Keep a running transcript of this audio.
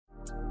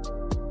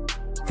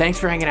Thanks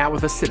for hanging out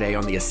with us today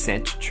on the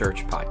Ascent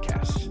Church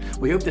podcast.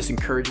 We hope this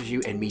encourages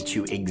you and meets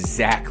you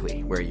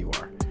exactly where you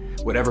are.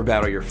 Whatever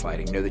battle you're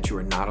fighting, know that you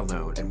are not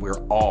alone and we're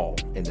all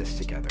in this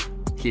together.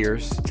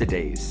 Here's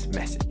today's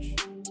message.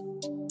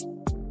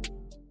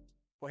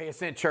 Well, hey,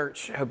 Ascent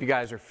Church, I hope you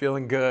guys are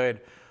feeling good.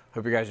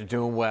 Hope you guys are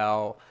doing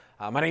well.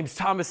 My name's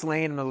Thomas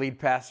Lane. I'm the lead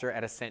pastor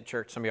at Ascent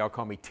Church. Some of y'all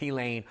call me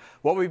T-Lane.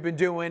 What we've been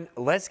doing,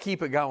 let's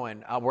keep it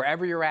going.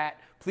 Wherever you're at,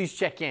 please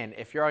check in.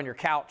 If you're on your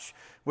couch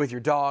with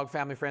your dog,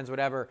 family, friends,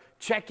 whatever,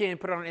 check in,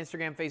 put it on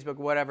Instagram, Facebook,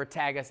 whatever,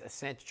 tag us,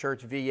 Ascent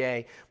Church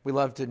VA. We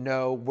love to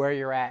know where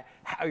you're at,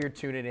 how you're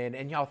tuning in,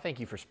 and y'all, thank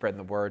you for spreading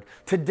the word.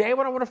 Today,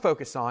 what I want to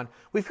focus on,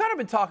 we've kind of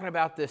been talking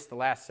about this the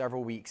last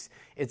several weeks.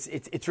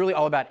 It's really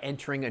all about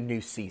entering a new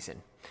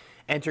season.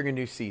 Entering a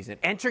new season,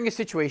 entering a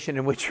situation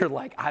in which you're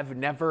like, I've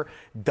never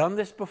done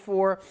this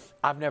before.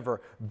 I've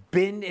never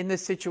been in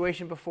this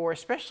situation before,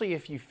 especially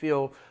if you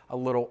feel a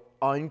little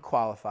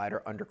unqualified or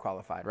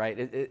underqualified, right?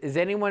 Is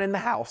anyone in the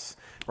house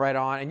right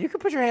on? And you can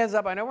put your hands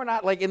up. I know we're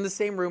not like in the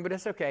same room, but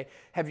it's okay.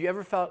 Have you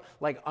ever felt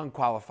like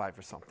unqualified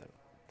for something?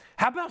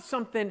 How about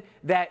something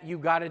that you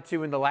got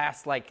into in the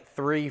last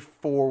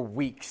 3-4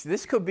 weeks?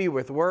 This could be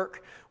with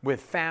work,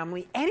 with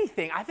family,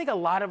 anything. I think a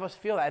lot of us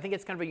feel that. I think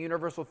it's kind of a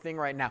universal thing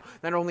right now,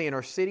 not only in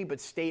our city, but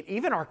state,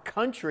 even our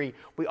country,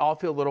 we all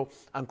feel a little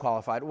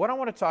unqualified. What I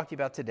want to talk to you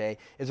about today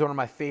is one of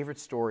my favorite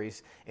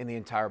stories in the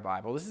entire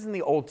Bible. This is in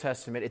the Old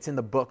Testament. It's in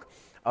the book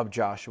of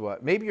Joshua.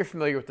 Maybe you're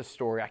familiar with the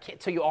story. I can't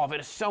tell you all of it.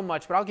 It's so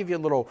much, but I'll give you a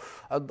little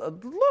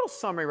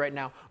summary right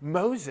now.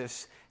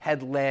 Moses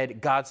had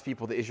led God's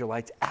people, the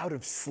Israelites, out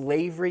of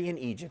slavery in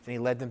Egypt, and he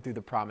led them through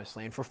the promised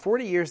land. For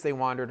 40 years, they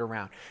wandered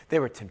around.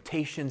 There were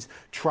temptations,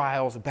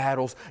 trials,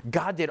 battles.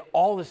 God did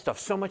all this stuff.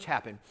 So much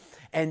happened.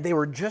 And they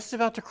were just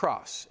about to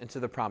cross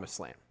into the promised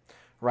land,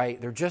 right?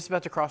 They're just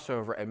about to cross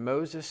over, and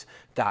Moses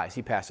dies.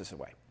 He passes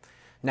away.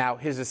 Now,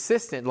 his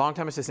assistant,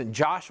 longtime assistant,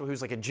 Joshua,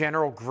 who's like a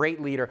general, great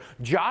leader,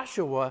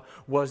 Joshua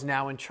was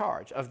now in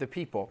charge of the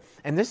people.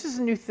 And this is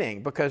a new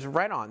thing because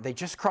they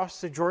just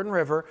crossed the Jordan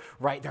River,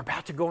 right? They're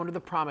about to go into the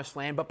promised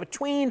land. But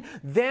between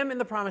them and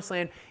the promised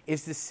land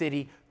is the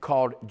city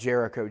called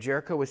Jericho.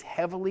 Jericho was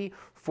heavily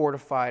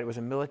fortified. It was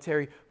a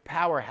military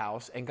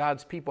powerhouse, and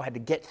God's people had to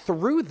get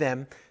through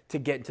them to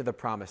get into the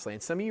promised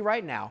land. Some of you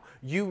right now,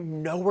 you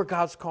know where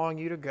God's calling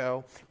you to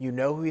go. You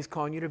know who he's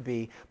calling you to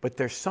be, but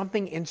there's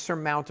something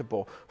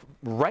insurmountable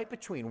right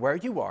between where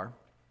you are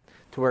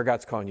to where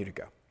God's calling you to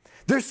go.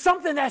 There's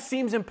something that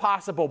seems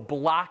impossible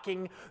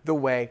blocking the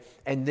way,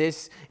 and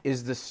this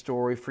is the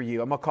story for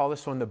you. I'm going to call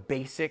this one the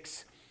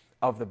basics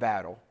of the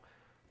battle.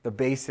 The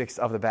basics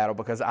of the battle,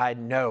 because I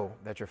know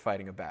that you're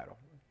fighting a battle.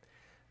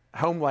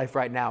 Home life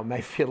right now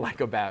may feel like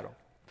a battle.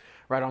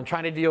 Right on,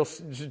 trying to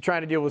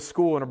deal with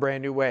school in a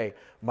brand new way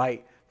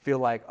might feel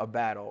like a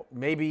battle.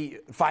 Maybe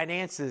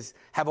finances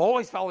have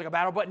always felt like a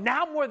battle, but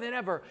now more than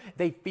ever,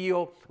 they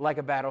feel like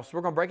a battle. So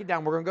we're going to break it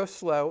down. We're going to go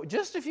slow.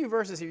 Just a few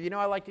verses here. You know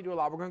I like to do a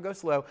lot. We're going to go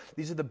slow.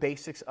 These are the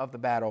basics of the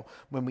battle.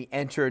 When we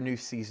enter a new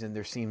season,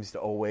 there seems to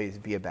always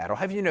be a battle.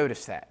 Have you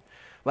noticed that?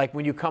 Like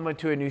when you come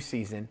into a new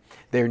season,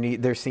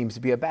 there seems to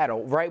be a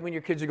battle. Right when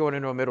your kids are going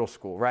into a middle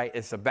school, right?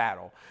 It's a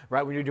battle.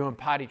 Right when you're doing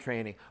potty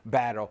training,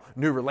 battle.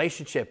 New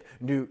relationship,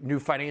 new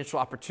financial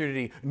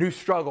opportunity, new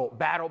struggle,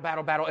 battle.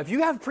 If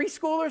you have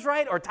preschoolers,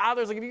 right, or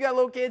toddlers, like if you got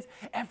little kids,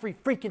 every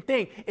freaking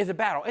thing is a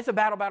battle. It's a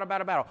battle.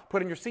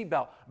 Put in your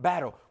seatbelt,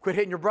 battle. Quit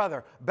hitting your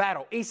brother,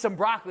 battle. Eat some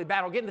broccoli,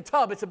 battle. Get in the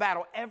tub, it's a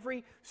battle.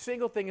 Every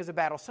single thing is a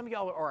battle. Some of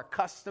y'all are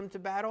accustomed to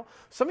battle.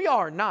 Some of y'all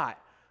are not.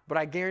 But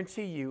I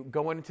guarantee you,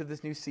 going into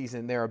this new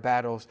season, there are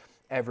battles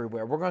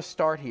everywhere. We're going to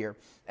start here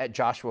at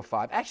Joshua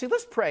 5. Actually,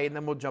 let's pray, and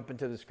then we'll jump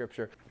into the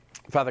scripture.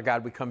 Father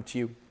God, we come to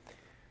you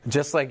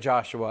just like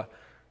Joshua,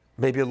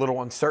 maybe a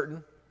little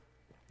uncertain,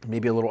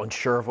 maybe a little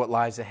unsure of what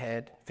lies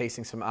ahead,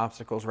 facing some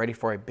obstacles, ready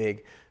for a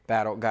big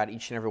battle. God,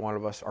 each and every one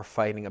of us are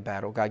fighting a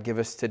battle. God, give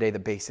us today the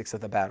basics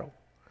of the battle.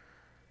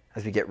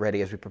 As we get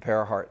ready, as we prepare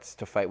our hearts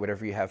to fight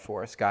whatever you have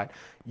for us, God,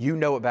 you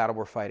know what battle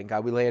we're fighting.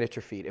 God, we lay it at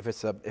your feet. If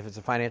it's a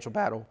financial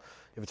battle,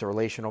 if it's a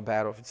relational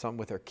battle, if it's something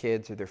with our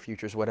kids or their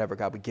futures, whatever,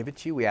 God, we give it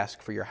to you. We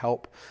ask for your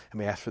help, and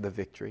we ask for the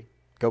victory.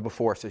 Go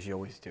before us as you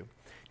always do.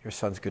 Your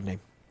son's good name.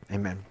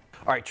 Amen.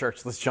 All right,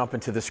 church, let's jump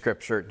into the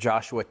scripture.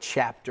 Joshua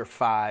chapter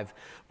 5.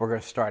 We're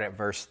going to start at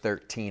verse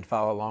 13.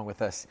 Follow along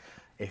with us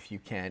if you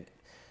can.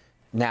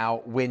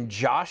 Now, when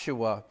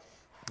Joshua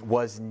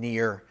was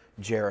near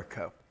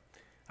Jericho,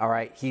 all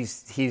right,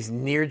 he's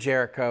near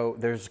Jericho.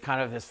 There's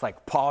kind of this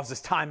pause, this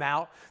time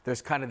out.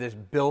 There's kind of this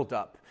build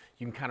up.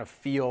 You can kind of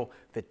feel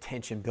the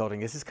tension building.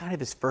 This is kind of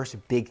his first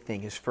big thing,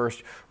 his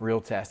first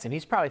real test. And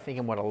he's probably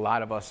thinking what a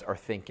lot of us are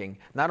thinking,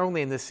 not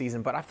only in this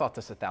season, but I've thought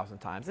this 1,000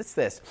 times. It's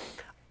this: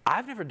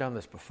 I've never done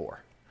this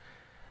before.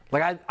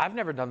 Like, I've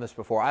never done this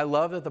before. I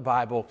love that the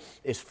Bible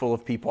is full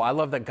of people. I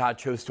love that God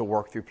chose to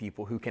work through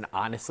people who can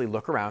honestly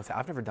look around and say,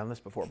 I've never done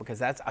this before,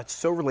 because it's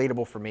so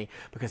relatable for me,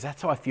 because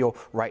that's how I feel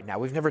right now.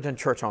 We've never done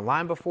church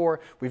online before.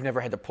 We've never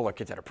had to pull our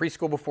kids out of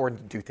preschool before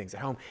and do things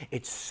at home.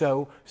 It's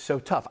so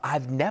tough.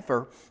 I've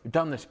never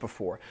done this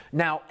before.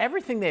 Now,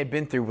 everything they had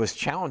been through was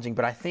challenging,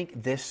 but I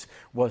think this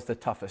was the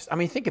toughest. I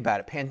mean, think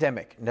about it.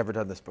 Pandemic, never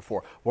done this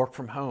before. Work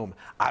from home,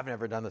 I've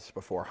never done this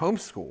before.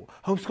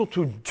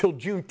 Homeschool till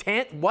June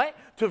 10th. What?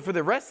 For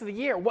the rest of the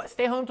year. What?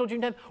 Stay home till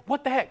June 10th?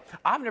 What the heck?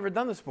 I've never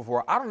done this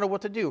before. I don't know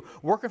what to do.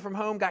 Working from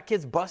home, got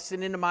kids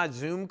busting into my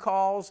Zoom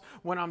calls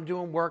when I'm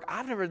doing work.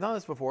 I've never done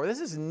this before. This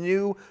is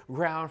new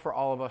ground for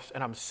all of us,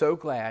 and I'm so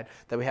glad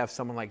that we have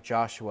someone like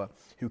Joshua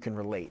who can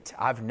relate.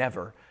 I've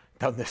never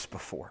done this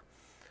before.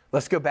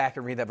 Let's go back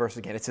and read that verse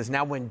again. It says,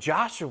 now when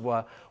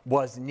Joshua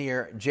was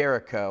near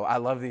Jericho, I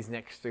love these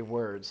next three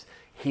words,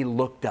 he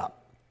looked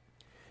up.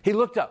 He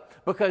looked up,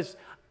 because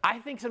I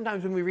think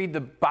sometimes when we read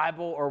the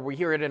Bible or we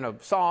hear it in a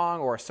song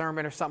or a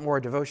sermon or something or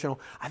a devotional,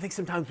 I think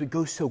sometimes we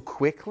go so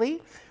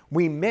quickly,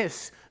 we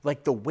miss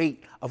like the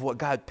weight of what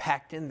God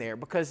packed in there.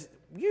 Because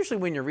usually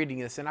when you're reading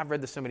this, and I've read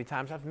this so many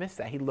times, I've missed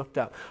that. He looked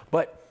up.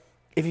 But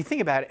if you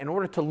think about it, in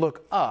order to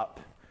look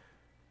up,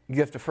 you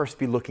have to first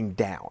be looking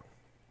down.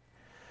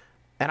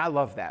 And I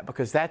love that,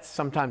 because that's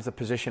sometimes the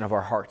position of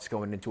our hearts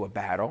going into a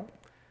battle,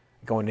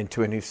 going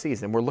into a new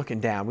season. We're looking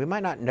down. We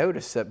might not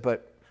notice it,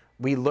 but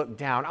we look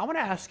down. I want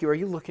to ask you, are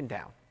you looking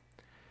down?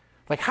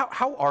 Like,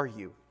 how are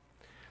you?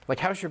 Like,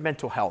 how's your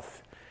mental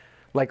health?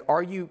 Like,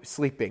 are you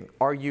sleeping?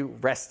 Are you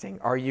resting?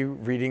 Are you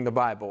reading the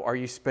Bible? Are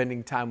you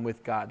spending time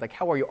with God? Like,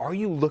 how are you? Are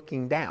you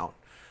looking down?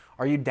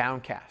 Are you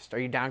downcast? Are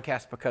you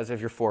downcast because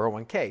of your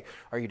 401k?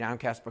 Are you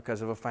downcast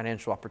because of a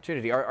financial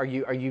opportunity? Are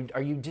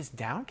you just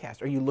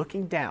downcast? Are you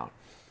looking down?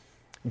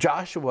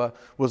 Joshua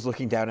was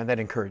looking down, and that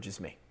encourages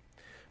me.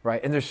 Right?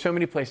 And there's so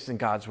many places in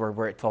God's word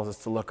where it tells us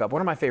to look up.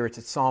 One of my favorites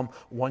is Psalm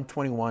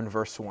 121,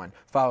 verse 1.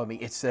 Follow me.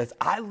 It says,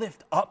 I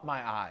lift up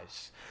my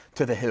eyes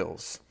to the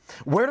hills.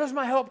 Where does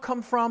my help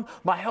come from?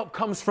 My help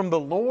comes from the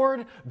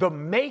Lord, the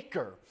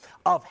maker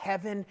of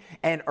heaven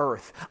and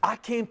earth. I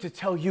came to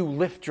tell you,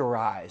 lift your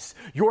eyes.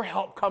 Your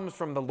help comes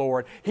from the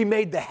Lord. He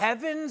made the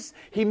heavens,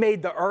 He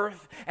made the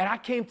earth, and I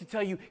came to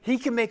tell you, He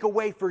can make a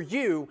way for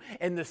you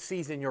in the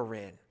season you're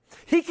in.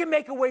 He can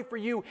make a way for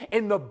you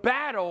in the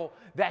battle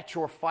that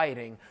you're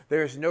fighting.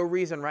 There's no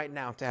reason right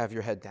now to have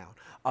your head down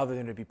other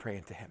than to be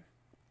praying to Him.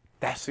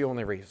 That's the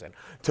only reason.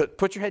 To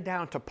put your head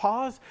down, to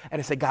pause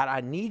and to say, God,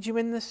 I need you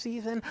in this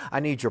season.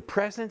 I need your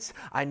presence.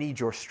 I need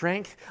your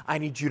strength. I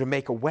need you to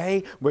make a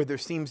way where there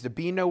seems to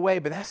be no way.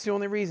 But that's the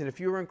only reason.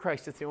 If you are in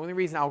Christ, that's the only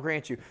reason I'll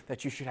grant you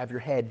that you should have your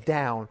head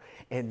down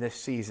in this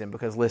season.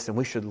 Because listen,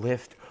 we should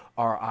lift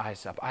our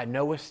eyes up. I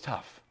know it's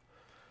tough.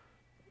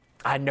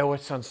 I know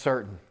it's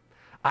uncertain.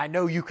 I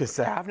know you could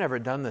say, I've never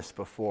done this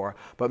before,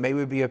 but may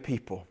we be a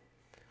people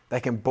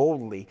that can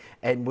boldly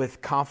and with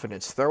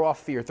confidence throw off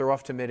fear, throw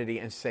off timidity,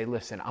 and say,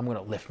 listen, I'm going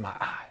to lift my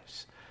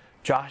eyes.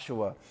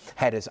 Joshua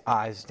had his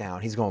eyes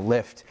down. He's going to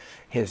lift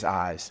his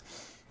eyes.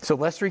 So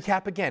let's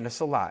recap again.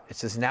 It's a lot. It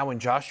says, now when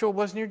Joshua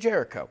was near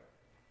Jericho,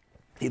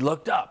 he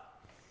looked up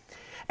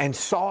and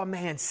saw a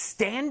man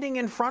standing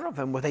in front of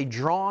him with a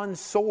drawn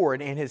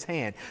sword in his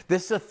hand.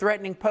 This is a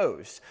threatening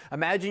pose.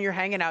 Imagine you're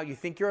hanging out, you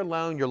think you're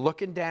alone, you're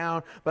looking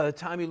down. By the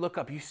time you look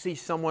up, you see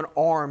someone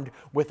armed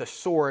with a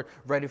sword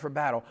ready for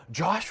battle.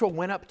 Joshua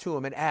went up to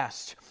him and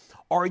asked,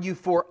 are you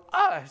for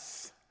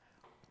us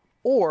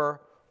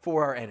or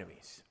for our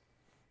enemies?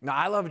 Now,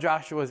 I love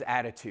Joshua's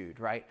attitude,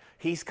 right?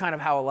 He's kind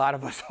of how a lot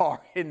of us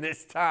are in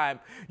this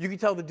time. You can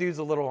tell the dude's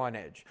a little on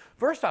edge.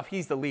 First off,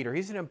 he's the leader.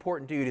 He's an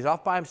important dude. He's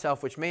off by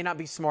himself, which may not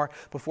be smart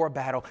before a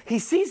battle. He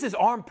sees this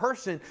armed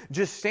person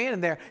just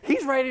standing there.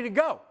 He's ready to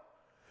go.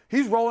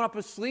 He's rolling up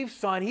his sleeves,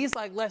 son. He's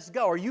like, let's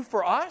go. Are you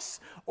for us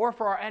or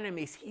for our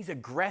enemies? He's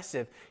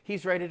aggressive.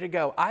 He's ready to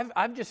go.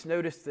 I've just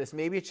noticed this.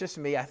 Maybe it's just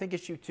me. I think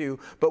it's you too.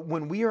 But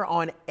when we are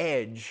on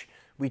edge,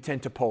 we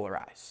tend to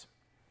polarize.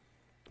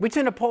 We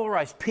tend to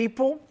polarize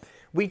people.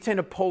 We tend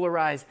to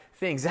polarize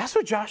things. That's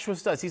what Joshua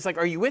does. He's like,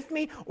 are you with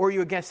me or are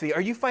you against me?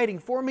 Are you fighting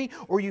for me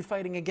or are you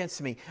fighting against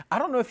me? I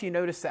don't know if you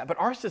noticed that, but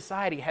our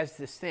society has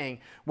this thing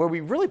where we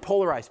really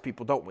polarize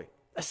people, don't we?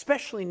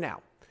 Especially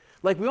now.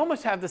 Like, we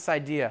almost have this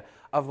idea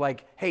of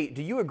like, hey,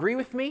 do you agree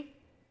with me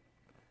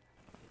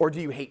or do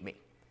you hate me?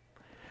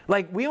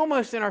 Like, we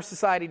almost in our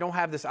society don't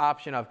have this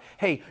option of,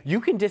 hey,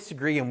 you can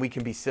disagree and we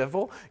can be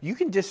civil. You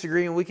can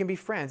disagree and we can be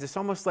friends. It's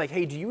almost like,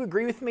 hey, do you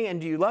agree with me and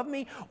do you love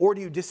me? Or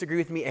do you disagree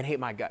with me and hate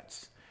my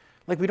guts?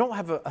 Like, we don't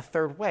have a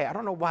third way. I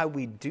don't know why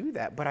we do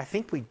that, but I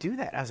think we do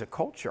that as a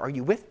culture. Are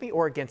you with me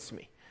or against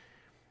me?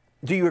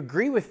 Do you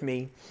agree with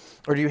me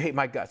or do you hate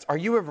my guts? Are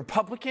you a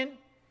Republican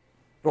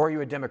or are you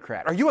a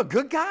Democrat? Are you a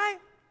good guy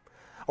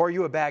or are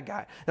you a bad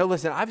guy? Now,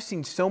 listen, I've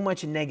seen so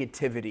much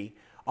negativity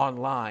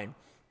online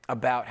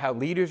about how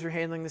leaders are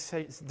handling this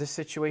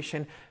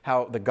situation,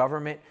 how the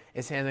government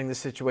is handling the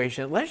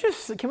situation.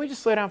 Can we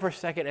just slow down for a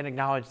second and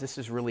acknowledge this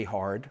is really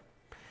hard?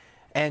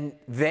 And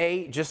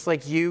they, just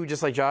like you,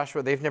 just like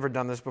Joshua, they've never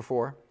done this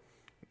before.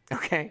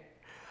 okay?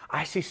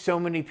 I see so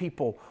many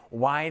people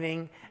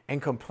whining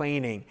and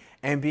complaining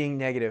and being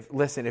negative.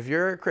 Listen, if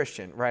you're a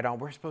Christian, right on,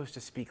 we're supposed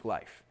to speak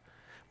life.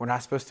 We're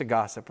not supposed to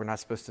gossip. We're not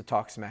supposed to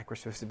talk smack. We're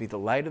supposed to be the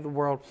light of the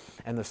world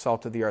and the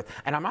salt of the earth.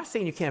 And I'm not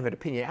saying you can't have an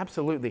opinion,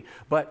 absolutely.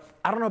 But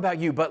I don't know about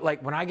you, but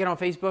like when I get on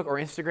Facebook or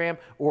Instagram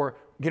or,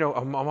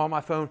 I'm on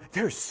my phone,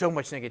 there's so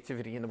much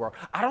negativity in the world.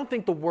 I don't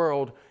think the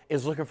world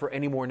is looking for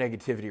any more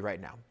negativity right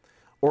now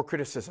or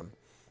criticism,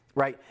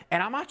 right?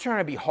 And I'm not trying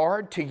to be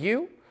hard to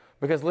you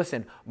because,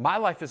 listen, my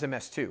life is a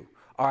mess too.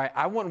 All right,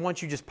 I wouldn't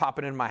want you just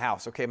popping in my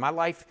house, okay? My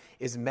life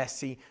is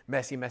messy,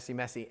 messy, messy,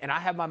 messy. And I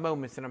have my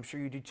moments, and I'm sure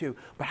you do too.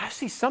 But I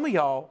see some of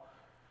y'all,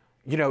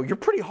 you're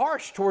pretty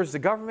harsh towards the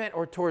government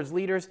or towards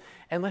leaders.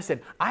 And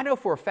listen, I know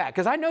for a fact,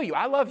 because I know you,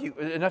 I love you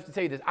enough to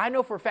tell you this. I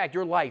know for a fact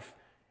your life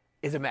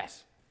is a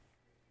mess.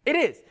 It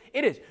is.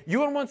 It is. You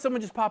wouldn't want someone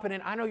just popping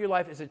in. I know your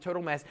life is a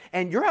total mess.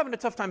 And you're having a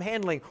tough time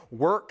handling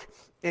work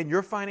and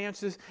your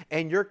finances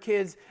and your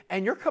kids.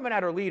 And you're coming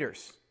at our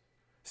leaders,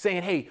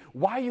 saying, hey,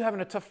 why are you having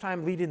a tough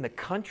time leading the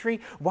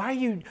country? Why are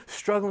you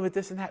struggling with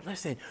this and that?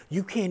 Listen,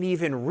 you can't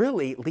even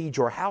really lead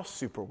your house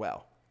super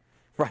well,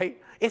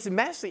 right? It's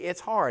messy. It's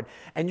hard.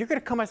 And you're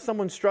going to come at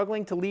someone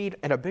struggling to lead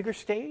at a bigger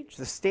stage,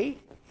 the state,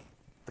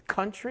 the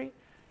country.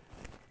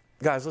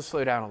 Guys, let's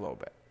slow down a little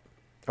bit,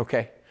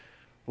 okay?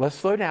 Let's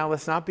slow down.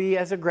 Let's not be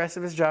as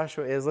aggressive as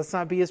Joshua is. Let's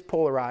not be as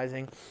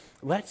polarizing.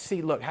 Let's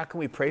see, look, how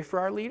can we pray for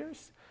our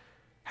leaders?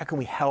 How can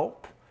we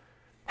help?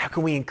 How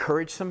can we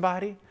encourage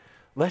somebody?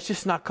 Let's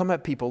just not come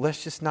at people.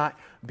 Let's just not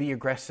be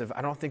aggressive.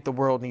 I don't think the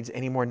world needs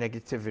any more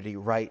negativity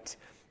right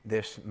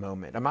this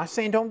moment. I'm not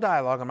saying don't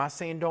dialogue. I'm not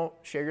saying don't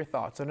share your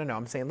thoughts. No.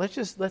 I'm saying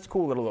let's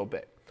cool it a little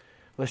bit.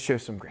 Let's show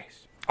some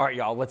grace. All right,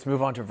 y'all, let's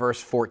move on to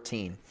verse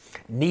 14.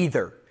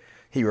 Neither,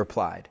 he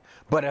replied,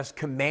 but as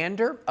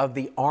commander of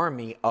the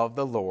army of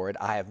the Lord,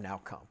 I have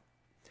now come.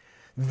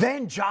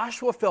 Then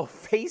Joshua fell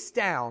face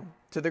down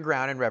to the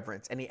ground in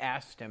reverence, and he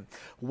asked him,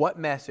 what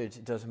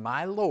message does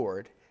my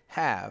Lord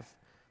have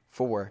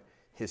for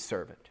his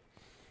servant?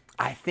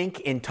 I think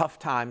in tough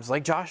times,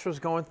 like Joshua's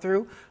going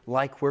through,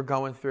 like we're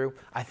going through,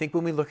 I think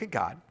when we look at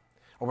God,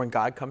 or when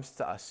God comes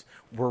to us,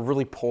 we're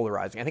really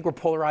polarizing. I think we're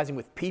polarizing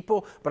with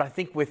people, but I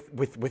think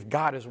with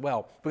God as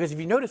well. Because if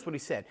you notice what he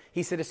said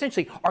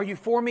essentially, are you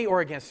for me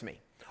or against me?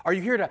 Are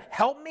you here to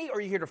help me or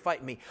are you here to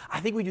fight me?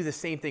 I think we do the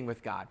same thing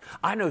with God.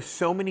 I know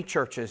so many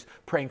churches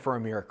praying for a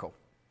miracle.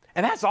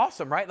 And that's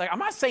awesome, right? Like, I'm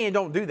not saying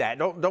don't do that.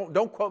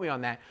 Don't quote me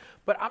on that.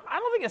 But I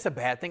don't think that's a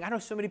bad thing. I know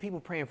so many people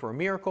praying for a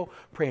miracle,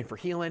 praying for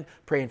healing,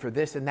 praying for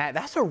this and that.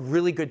 That's a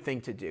really good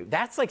thing to do.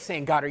 That's like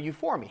saying, God, are you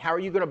for me? How are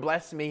you going to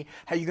bless me?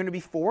 How are you going to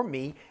be for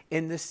me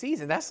in this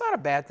season? That's not a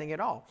bad thing at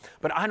all.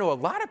 But I know a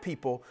lot of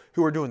people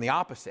who are doing the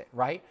opposite,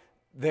 right?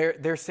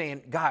 They're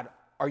saying, God,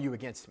 are you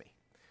against me?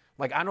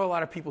 Like, I know a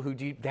lot of people who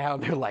deep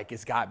down, they're like,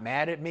 is God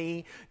mad at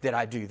me? Did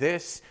I do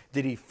this?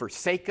 Did he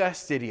forsake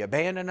us? Did he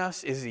abandon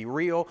us? Is he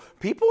real?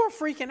 People are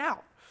freaking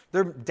out.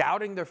 They're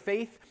doubting their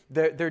faith.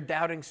 They're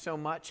doubting so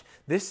much.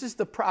 This is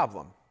the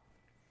problem.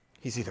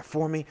 He's either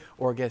for me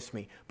or against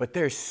me. But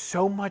there's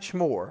so much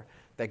more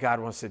that God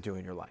wants to do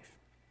in your life.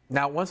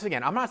 Now, once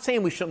again, I'm not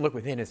saying we shouldn't look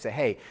within and say,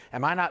 hey,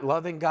 am I not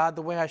loving God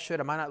the way I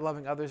should? Am I not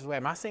loving others the way?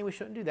 I'm not saying we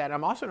shouldn't do that.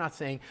 I'm also not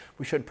saying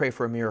we shouldn't pray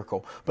for a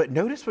miracle. But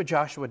notice what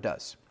Joshua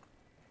does.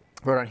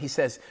 He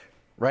says,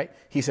 right?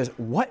 He says,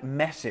 what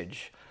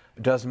message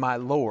does my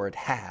Lord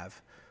have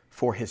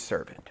for his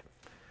servant?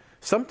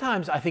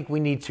 Sometimes I think we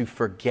need to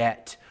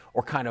forget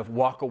or kind of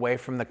walk away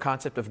from the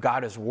concept of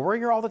God as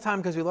warrior all the time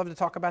because we love to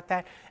talk about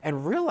that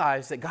and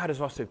realize that God is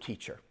also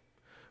teacher,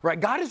 right?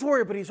 God is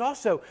warrior, but he's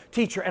also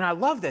teacher. And I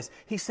love this.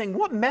 He's saying,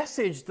 what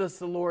message does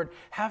the Lord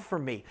have for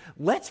me?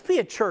 Let's be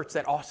a church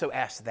that also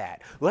asks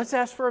that. Let's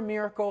ask for a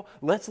miracle.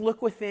 Let's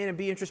look within and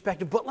be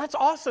introspective. But let's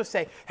also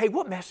say, hey,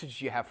 what message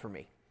do you have for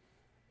me?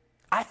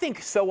 I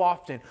think so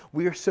often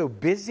we are so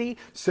busy,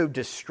 so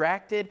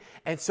distracted,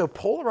 and so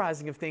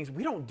polarizing of things.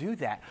 We don't do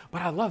that,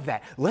 but I love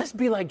that. Let's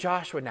be like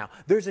Joshua now.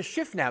 There's a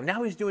shift now.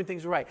 Now he's doing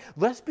things right.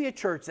 Let's be a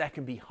church that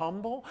can be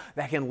humble,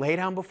 that can lay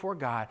down before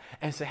God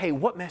and say, hey,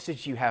 what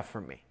message do you have for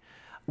me?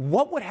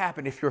 What would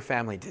happen if your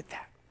family did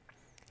that?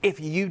 If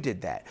you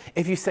did that?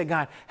 If you said,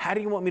 God, how do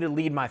you want me to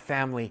lead my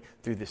family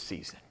through this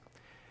season?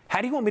 How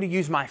do you want me to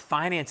use my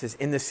finances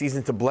in this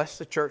season to bless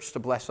the church, to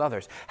bless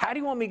others? How do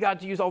you want me, God,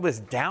 to use all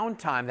this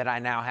downtime that I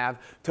now have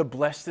to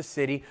bless the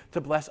city, to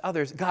bless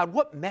others? God,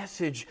 what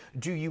message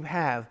do you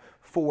have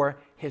for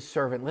his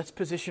servant? Let's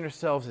position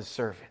ourselves as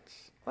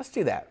servants. Let's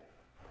do that.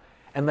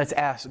 And let's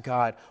ask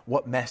God,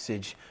 what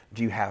message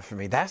do you have for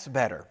me? That's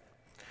better.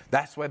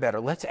 That's way better.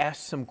 Let's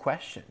ask some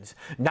questions.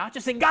 Not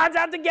just saying, God's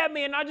out to get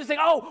me, and not just saying,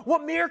 oh,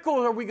 what miracle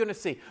are we going to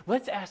see?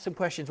 Let's ask some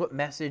questions. What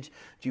message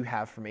do you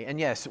have for me? And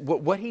yes,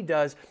 what he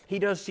does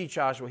teach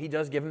Joshua. He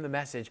does give him the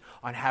message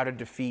on how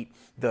to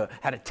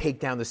how to take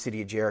down the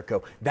city of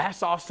Jericho.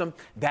 That's awesome.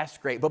 That's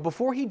great. But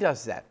before he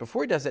does that,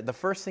 the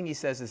first thing he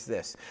says is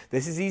this.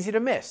 This is easy to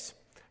miss.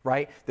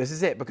 right? This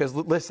is it. Because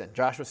listen,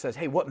 Joshua says,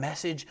 hey, what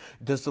message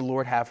does the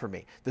Lord have for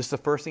me? This is the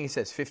first thing he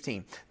says,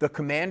 15. The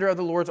commander of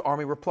the Lord's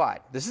army replied.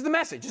 This is the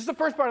message. This is the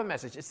first part of the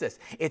message. It's this.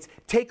 It's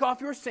take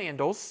off your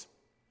sandals,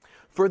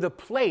 for the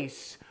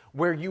place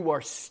where you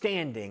are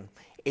standing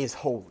is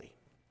holy.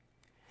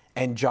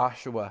 And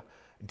Joshua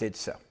did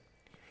so.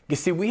 You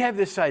see, we have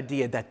this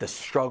idea that the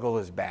struggle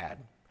is bad.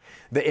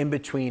 The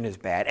in-between is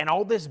bad. And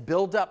all this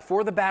build up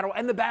for the battle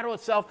and the battle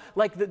itself,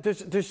 like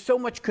there's so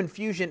much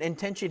confusion and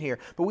tension here.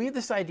 But we have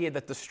this idea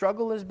that the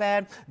struggle is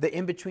bad, the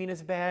in-between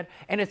is bad.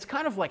 And it's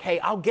kind of like, hey,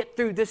 I'll get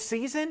through this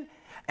season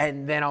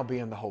and then I'll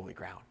be on the holy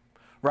ground,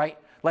 right?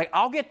 Like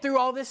I'll get through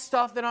all this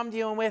stuff that I'm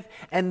dealing with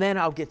and then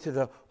I'll get to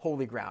the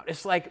holy ground.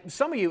 It's like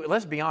some of you,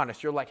 let's be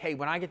honest, you're like, hey,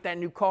 when I get that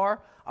new car,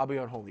 I'll be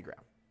on holy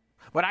ground.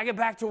 When I get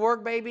back to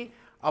work, baby,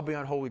 I'll be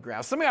on holy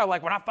ground. Some of you are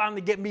like, when I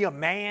finally get me a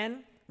man,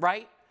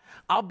 right?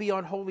 I'll be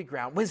on holy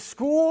ground. When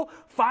school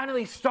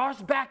finally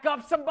starts back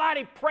up,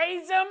 somebody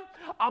praise him,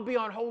 I'll be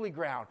on holy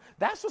ground.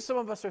 That's what some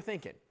of us are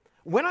thinking.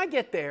 When I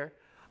get there,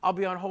 I'll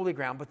be on holy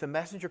ground. But the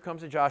messenger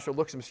comes to Joshua,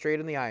 looks him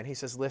straight in the eye, and he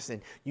says,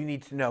 listen, you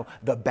need to know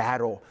the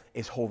battle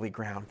is holy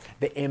ground.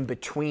 The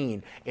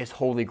in-between is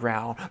holy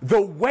ground.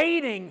 The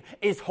waiting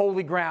is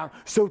holy ground.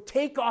 So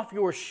take off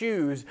your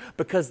shoes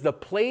because the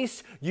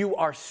place you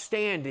are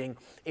standing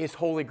is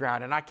holy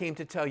ground. And I came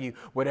to tell you,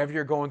 whatever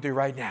you're going through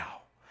right now,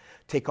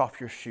 take off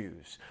your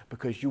shoes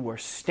because you are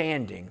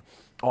standing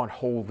on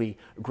holy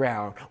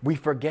ground. We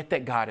forget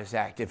that God is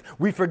active.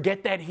 We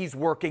forget that he's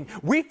working.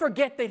 We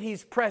forget that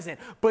he's present,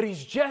 but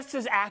he's just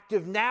as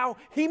active now.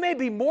 He may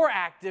be more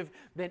active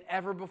than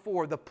ever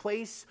before. The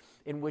place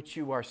in which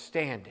you are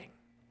standing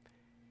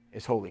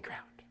is holy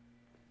ground.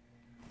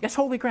 It's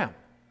holy ground.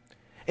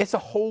 It's a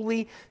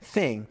holy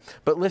thing.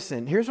 But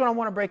listen, here's what I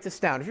want to break this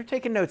down. If you're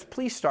taking notes,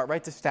 please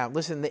write this down.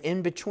 Listen, the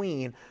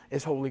in-between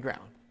is holy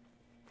ground.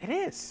 It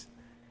is.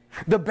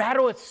 The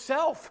battle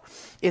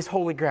itself is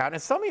holy ground.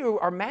 And some of you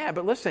are mad,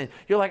 but listen,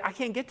 you're like, I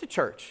can't get to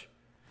church.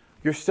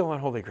 You're still on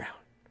holy ground.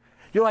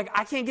 You're like,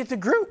 I can't get to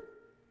group.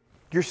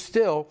 You're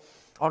still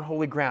on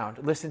holy ground.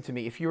 Listen to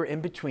me. If you're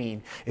in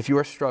between, if you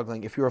are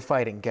struggling, if you are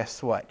fighting,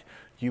 guess what?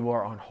 You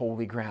are on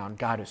holy ground.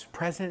 God is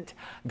present.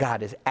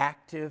 God is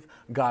active.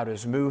 God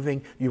is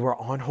moving. You are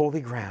on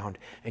holy ground,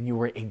 and you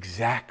are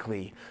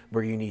exactly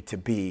where you need to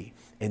be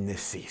in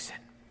this season.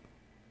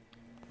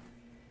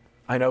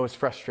 I know it's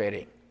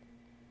frustrating.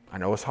 I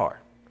know it's hard,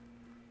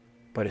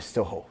 but it's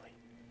still holy.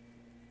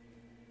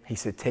 He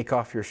said, take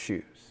off your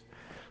shoes,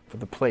 for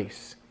the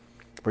place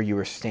where you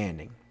are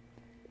standing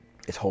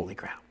is holy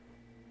ground.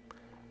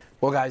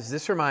 Well, guys,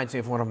 this reminds me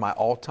of one of my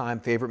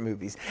all-time favorite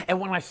movies. And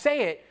when I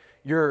say it,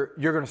 you're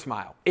going to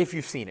smile if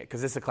you've seen it,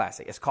 because it's a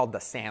classic. It's called The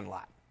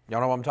Sandlot.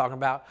 Y'all know what I'm talking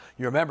about?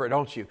 You remember it,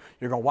 don't you?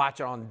 You're going to watch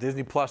it on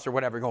Disney Plus or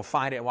whatever. You're going to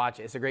find it and watch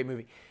it. It's a great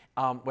movie.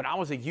 When I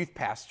was a youth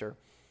pastor,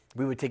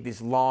 we would take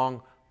these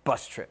long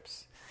bus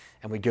trips,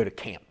 and we'd go to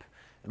camp.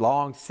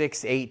 Long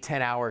 6, 8,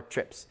 10-hour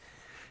trips.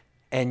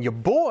 And your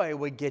boy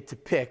would get to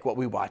pick what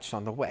we watched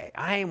on the way.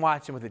 I ain't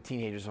watching what the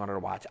teenagers wanted to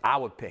watch. I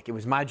would pick. It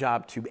was my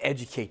job to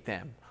educate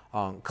them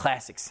on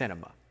classic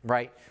cinema,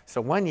 right?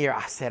 So one year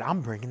I said, I'm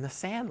bringing The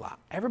Sandlot.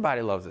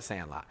 Everybody loves The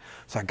Sandlot.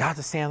 So I got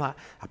The Sandlot,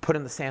 I put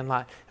in The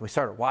Sandlot, and we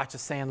started watching The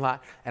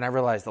Sandlot, and I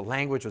realized the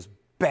language was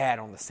bad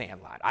on The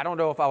Sandlot. I don't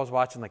know if I was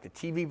watching like the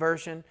TV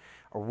version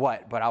or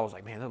what, but I was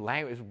like, man, the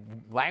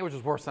language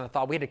was worse than I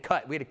thought. We had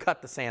to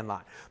cut The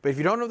Sandlot. But if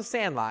you don't know The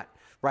Sandlot,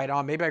 right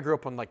on, maybe I grew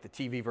up on like the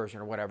TV version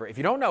or whatever. If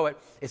you don't know it,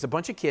 it's a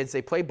bunch of kids,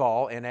 they play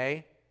ball in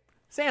a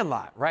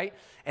sandlot, right?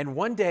 And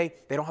one day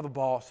they don't have a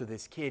ball, so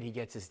this kid, he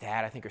gets his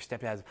dad, I think, or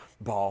stepdad's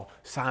ball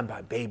signed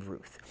by Babe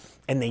Ruth.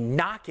 And they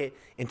knock it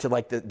into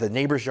like the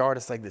neighbor's yard.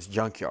 It's like this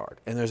junkyard.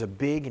 And there's a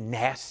big,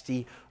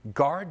 nasty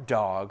guard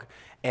dog,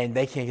 and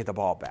they can't get the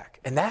ball back.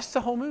 And that's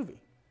the whole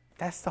movie.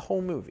 That's the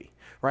whole movie,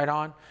 right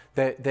on,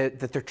 that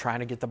they're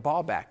trying to get the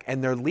ball back.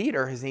 And their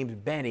leader, his name's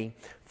Benny,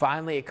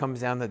 finally it comes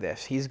down to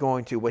this. He's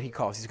going to, he's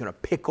going to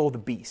pickle the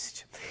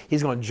beast.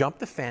 He's going to jump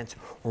the fence,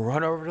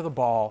 run over to the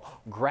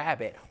ball,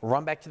 grab it,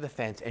 run back to the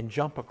fence, and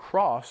jump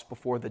across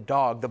before the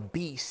dog, the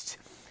beast,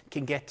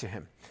 can get to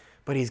him.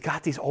 But he's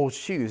got these old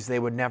shoes. They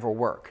would never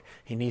work.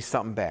 He needs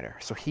something better.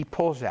 So he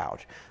pulls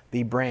out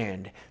the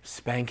brand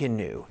spanking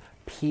new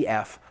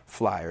PF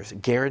Flyers,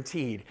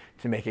 guaranteed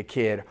to make a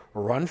kid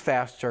run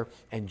faster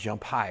and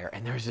jump higher.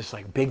 And there's this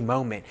like big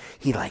moment.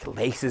 He like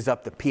laces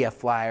up the PF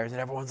Flyers and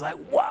everyone's like,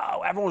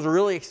 whoa, everyone's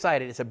really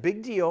excited. It's a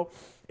big deal.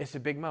 It's a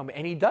big moment.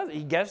 And he does it.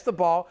 He gets the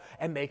ball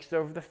and makes it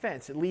over the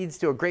fence. It leads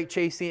to a great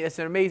chase scene. It's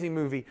an amazing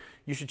movie.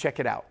 You should check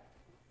it out.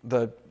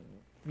 The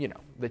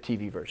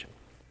TV version.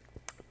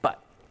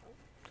 But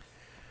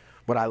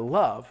what I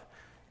love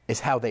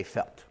is how they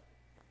felt,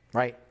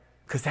 right?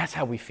 Because that's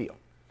how we feel.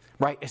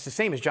 Right? It's the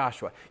same as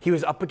Joshua. He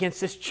was up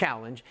against this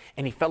challenge,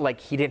 and he felt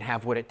like he didn't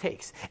have what it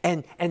takes.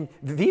 And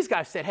these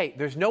guys said, hey,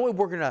 there's no way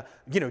we're going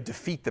to,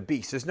 defeat the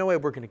beast. There's no way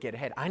we're going to get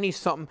ahead. I need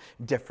something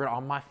different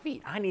on my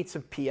feet. I need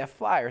some PF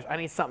Flyers. I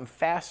need something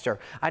faster.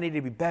 I need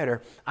to be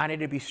better. I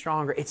need to be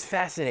stronger. It's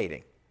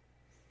fascinating.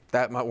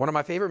 One of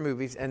my favorite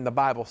movies in the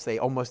Bible say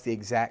almost the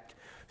exact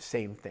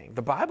same thing.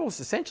 The Bible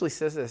essentially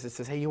says this. It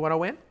says, hey, you want to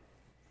win?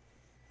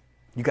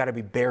 You got to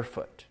be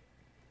barefoot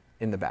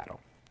in the battle.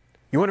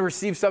 You want to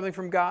receive something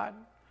from God?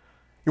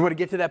 You want to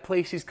get to that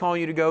place He's calling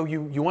you to go?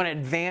 You want to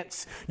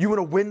advance? You want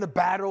to win the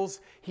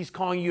battles He's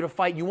calling you to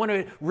fight? You want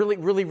to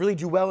really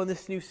do well in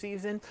this new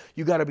season?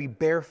 You got to be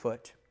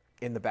barefoot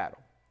in the battle.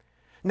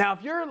 Now,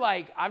 if you're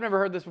like, I've never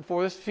heard this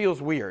before, this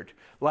feels weird.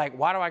 Like,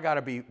 why do I got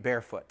to be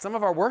barefoot? Some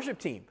of our worship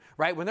team,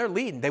 right, when they're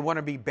leading, they want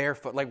to be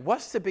barefoot. Like,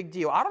 what's the big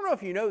deal? I don't know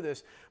if you know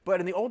this, but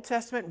in the Old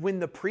Testament, when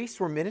the priests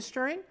were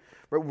ministering,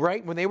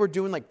 right, when they were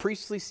doing like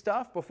priestly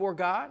stuff before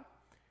God,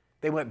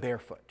 they went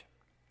barefoot.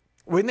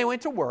 When they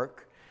went to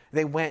work,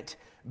 they went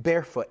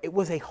barefoot. It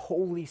was a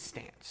holy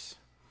stance.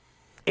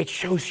 It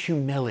shows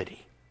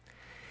humility.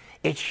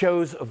 It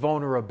shows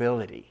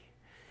vulnerability.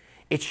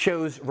 It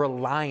shows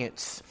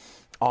reliance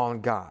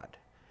on God.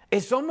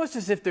 It's almost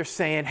as if they're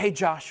saying, hey,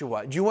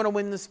 Joshua, do you want to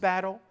win this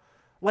battle?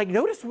 Like,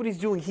 notice what he's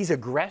doing. He's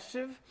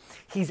aggressive.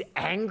 He's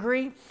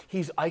angry.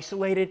 He's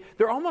isolated.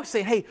 They're almost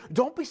saying, hey,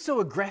 don't be so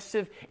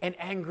aggressive and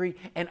angry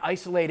and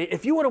isolated.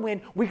 If you want to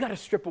win, we got to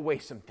strip away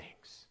some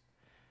things.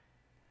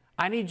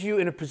 I need you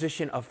in a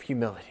position of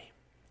humility.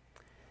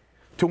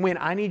 To win,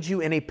 I need you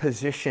in a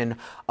position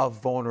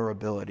of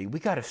vulnerability. We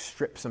got to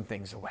strip some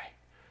things away.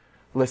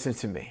 Listen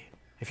to me.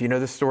 If you know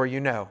the story, you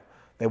know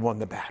they won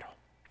the battle.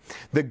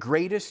 The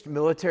greatest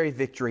military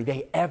victory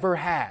they ever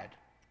had.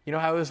 You know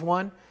how it was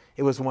won?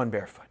 It was won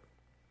barefoot.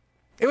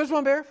 It was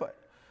won barefoot.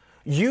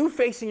 You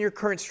facing your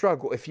current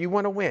struggle, if you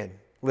want to win,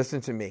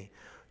 listen to me,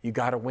 you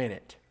got to win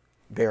it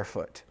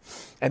barefoot.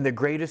 And the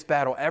greatest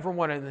battle ever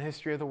won in the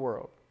history of the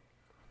world,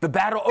 the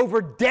battle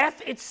over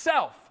death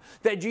itself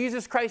that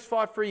Jesus Christ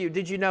fought for you,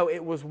 did you know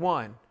it was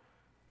won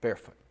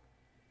barefoot?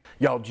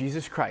 Y'all,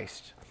 Jesus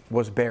Christ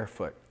was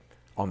barefoot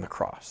on the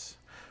cross.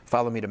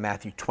 Follow me to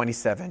Matthew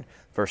 27,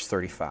 verse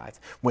 35.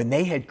 When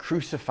they had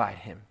crucified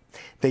him,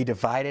 they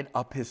divided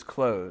up his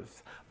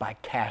clothes by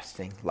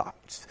casting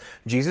lots.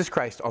 Jesus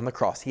Christ on the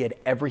cross, he had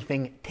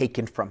everything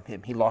taken from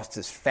him. He lost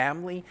his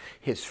family,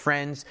 his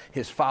friends,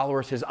 his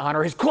followers, his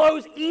honor, his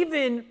clothes,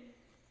 even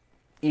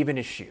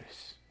his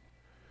shoes.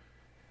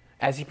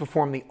 As he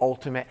performed the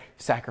ultimate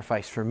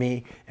sacrifice for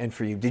me and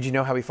for you. Did you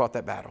know how he fought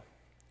that battle?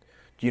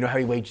 Do you know how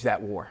he waged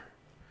that war?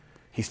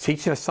 He's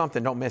teaching us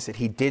something, don't miss it.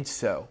 He did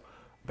so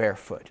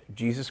barefoot.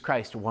 Jesus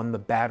Christ won the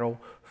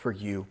battle for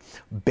you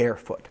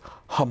barefoot,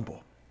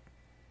 humble,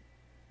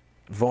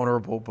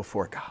 vulnerable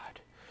before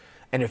God.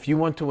 And if you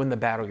want to win the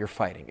battle you're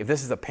fighting, if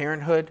this is a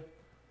parenthood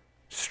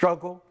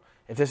struggle,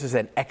 if this is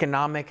an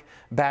economic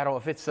battle,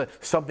 if it's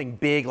something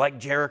big like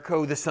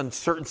Jericho, this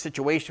uncertain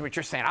situation which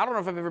you're saying, I don't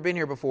know if I've ever been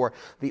here before,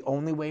 the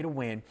only way to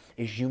win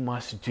is you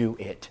must do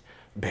it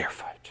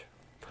barefoot,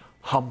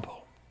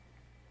 humble,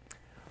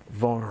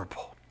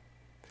 vulnerable,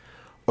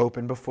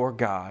 open before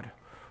God,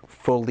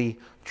 fully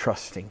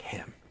trusting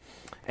Him.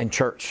 And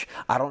church,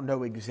 I don't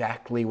know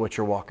exactly what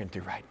you're walking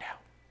through right now.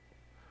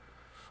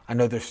 I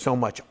know there's so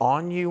much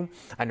on you.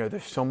 I know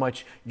there's so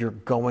much you're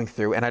going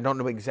through. And I don't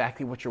know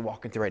exactly what you're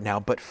walking through right now.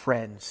 But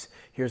friends,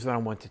 here's what I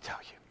want to tell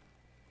you.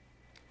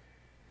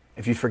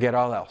 If you forget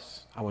all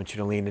else, I want you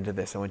to lean into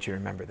this. I want you to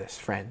remember this.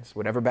 Friends,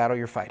 whatever battle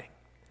you're fighting,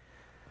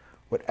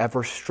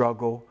 whatever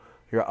struggle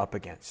you're up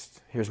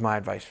against, here's my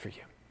advice for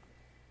you.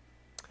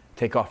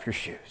 Take off your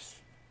shoes,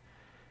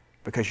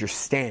 because you're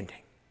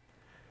standing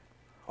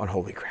on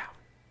holy ground.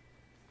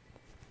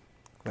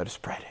 Let us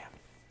pray to Him.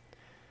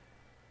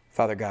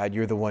 Father God,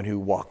 you're the one who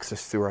walks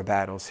us through our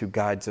battles, who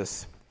guides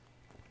us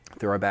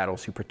through our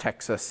battles, who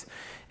protects us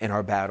in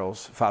our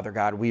battles. Father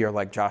God, we are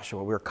like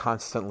Joshua. We're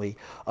constantly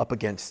up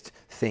against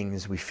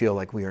things we feel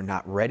like we are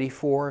not ready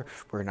for.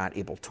 We're not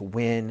able to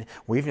win.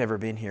 We've never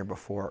been here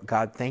before.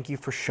 God, thank you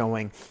for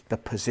showing the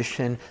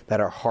position that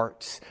our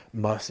hearts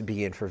must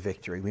be in for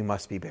victory. We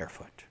must be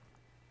barefoot.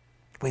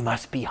 We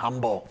must be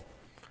humble.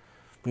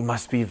 We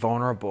must be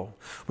vulnerable.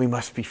 We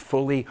must be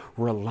fully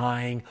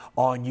relying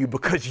on you,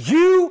 because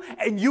you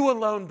and you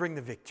alone bring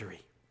the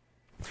victory.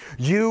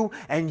 You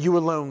and you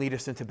alone lead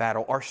us into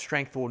battle. Our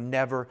strength will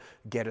never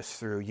get us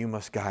through. You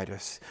must guide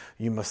us.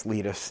 You must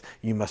lead us.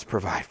 You must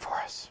provide for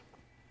us.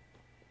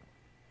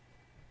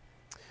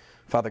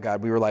 Father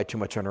God, we rely too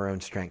much on our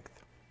own strength.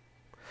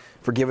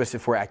 Forgive us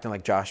if we're acting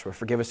like Joshua.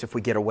 Forgive us if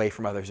we get away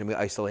from others and we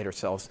isolate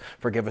ourselves.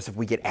 Forgive us if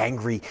we get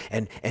angry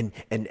and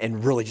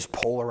really just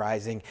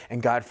polarizing.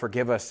 And God,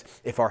 forgive us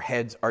if our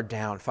heads are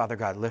down. Father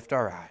God, lift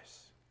our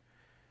eyes.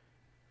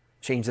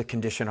 Change the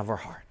condition of our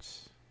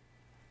hearts.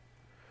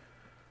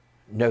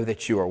 Know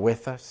that you are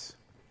with us,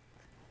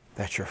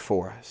 that you're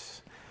for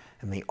us.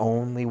 And the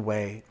only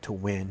way to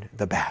win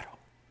the battle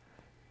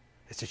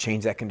is to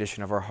change that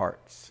condition of our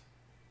hearts.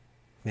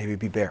 Maybe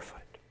be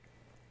barefoot,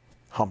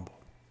 humble,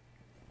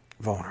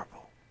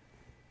 vulnerable,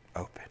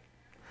 open.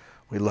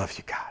 We love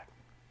you, God.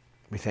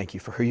 We thank you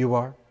for who you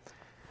are,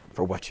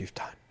 for what you've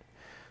done.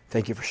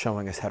 Thank you for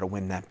showing us how to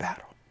win that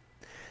battle.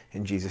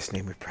 In Jesus'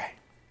 name we pray.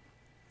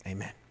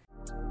 Amen.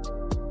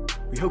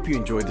 We hope you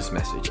enjoyed this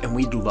message, and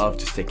we'd love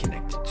to stay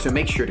connected. So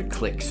make sure to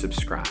click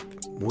subscribe.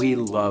 We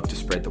love to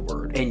spread the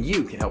word, and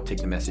you can help take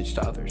the message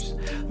to others.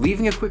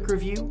 Leaving a quick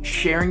review,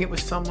 sharing it with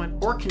someone,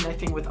 or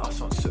connecting with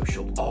us on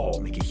social all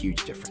make a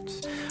huge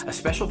difference. A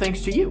special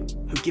thanks to you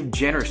who give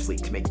generously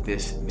to make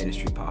this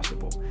ministry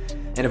possible.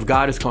 And if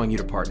God is calling you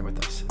to partner with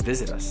us,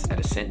 visit us at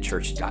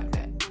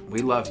ascentchurch.net.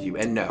 We love you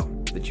and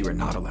know that you are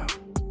not alone.